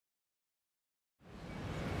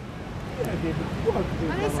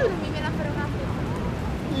Ma nessuno mi viene a fare una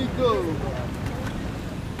foto.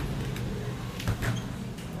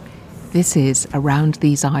 This is Around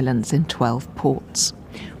These Islands in 12 Ports,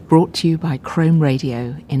 brought to you by Chrome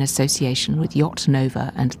Radio in association with Yacht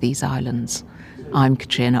Nova and These Islands. I'm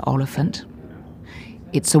Katrina Oliphant.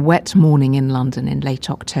 It's a wet morning in London in late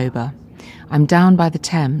October. I'm down by the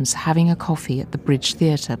Thames having a coffee at the Bridge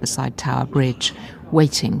Theatre beside Tower Bridge,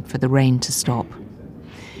 waiting for the rain to stop.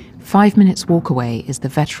 5 minutes walk away is the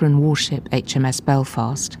veteran warship HMS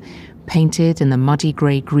Belfast, painted in the muddy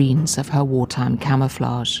grey greens of her wartime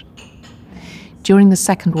camouflage. During the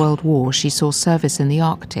Second World War, she saw service in the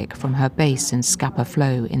Arctic from her base in Scapa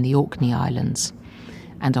Flow in the Orkney Islands.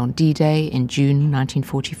 And on D-Day in June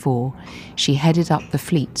 1944, she headed up the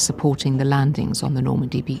fleet supporting the landings on the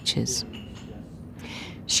Normandy beaches.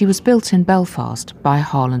 She was built in Belfast by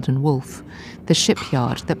Harland and Wolff, the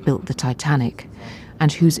shipyard that built the Titanic,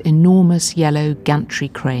 and whose enormous yellow gantry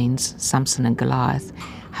cranes, Samson and Goliath,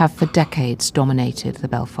 have for decades dominated the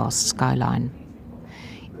Belfast skyline.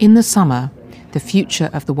 In the summer, the future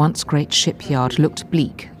of the once great shipyard looked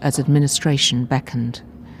bleak as administration beckoned.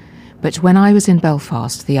 But when I was in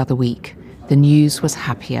Belfast the other week, the news was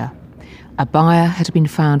happier. A buyer had been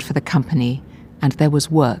found for the company, and there was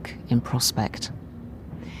work in prospect.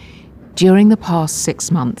 During the past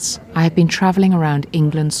 6 months, I have been travelling around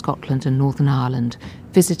England, Scotland and Northern Ireland,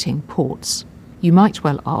 visiting ports. You might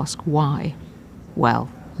well ask why. Well,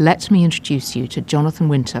 let me introduce you to Jonathan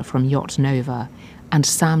Winter from Yacht Nova and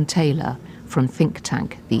Sam Taylor from think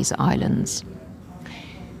tank These Islands.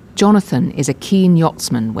 Jonathan is a keen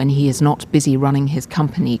yachtsman when he is not busy running his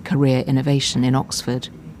company Career Innovation in Oxford.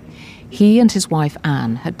 He and his wife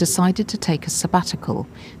Anne had decided to take a sabbatical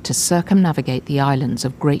to circumnavigate the islands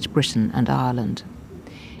of Great Britain and Ireland.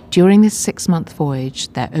 During this 6-month voyage,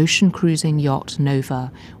 their ocean cruising yacht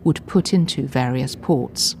Nova would put into various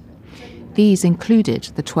ports. These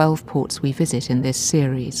included the 12 ports we visit in this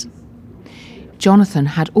series. Jonathan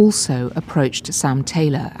had also approached Sam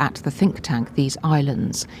Taylor at the think tank These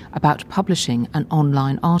Islands about publishing an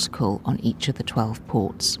online article on each of the 12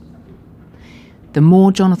 ports. The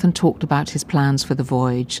more Jonathan talked about his plans for the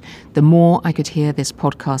voyage, the more I could hear this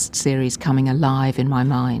podcast series coming alive in my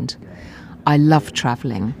mind. I love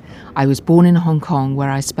travelling. I was born in Hong Kong, where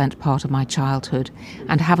I spent part of my childhood,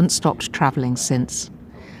 and haven't stopped travelling since.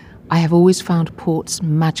 I have always found ports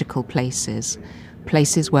magical places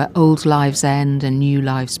where old lives end and new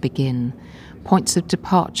lives begin, points of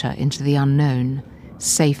departure into the unknown,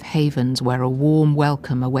 safe havens where a warm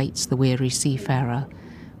welcome awaits the weary seafarer,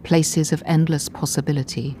 places of endless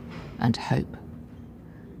possibility and hope.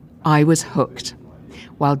 I was hooked.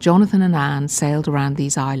 While Jonathan and Anne sailed around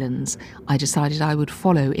these islands, I decided I would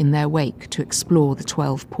follow in their wake to explore the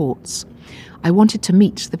 12 ports. I wanted to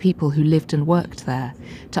meet the people who lived and worked there,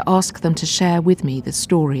 to ask them to share with me the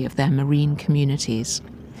story of their marine communities.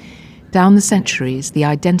 Down the centuries, the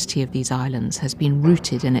identity of these islands has been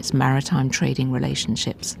rooted in its maritime trading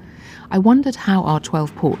relationships. I wondered how our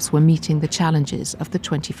 12 ports were meeting the challenges of the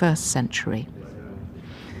 21st century.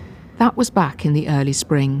 That was back in the early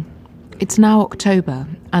spring. It's now October,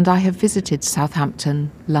 and I have visited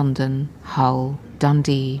Southampton, London, Hull,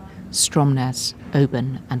 Dundee, Stromness,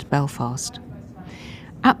 Oban and Belfast.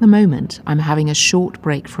 At the moment, I'm having a short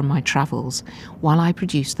break from my travels while I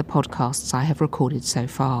produce the podcasts I have recorded so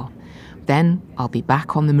far. Then I'll be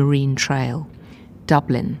back on the marine trail: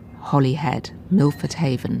 Dublin, Holyhead, Milford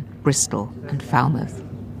Haven, Bristol and Falmouth.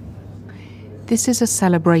 This is a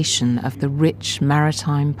celebration of the rich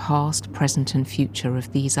maritime past, present and future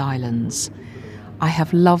of these islands. I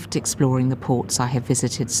have loved exploring the ports I have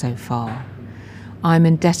visited so far. I'm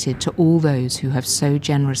indebted to all those who have so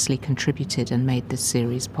generously contributed and made this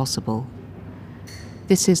series possible.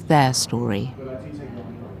 This is their story.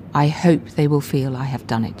 I hope they will feel I have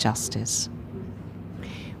done it justice.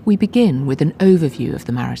 We begin with an overview of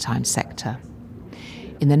the maritime sector.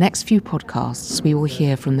 In the next few podcasts, we will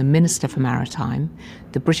hear from the Minister for Maritime,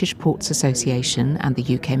 the British Ports Association and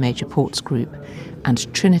the UK Major Ports Group,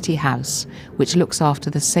 and Trinity House, which looks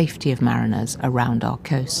after the safety of mariners around our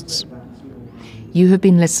coasts. You have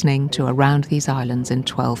been listening to Around These Islands in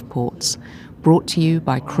 12 Ports, brought to you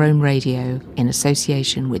by Chrome Radio in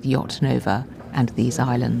association with Yacht Nova and These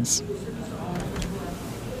Islands.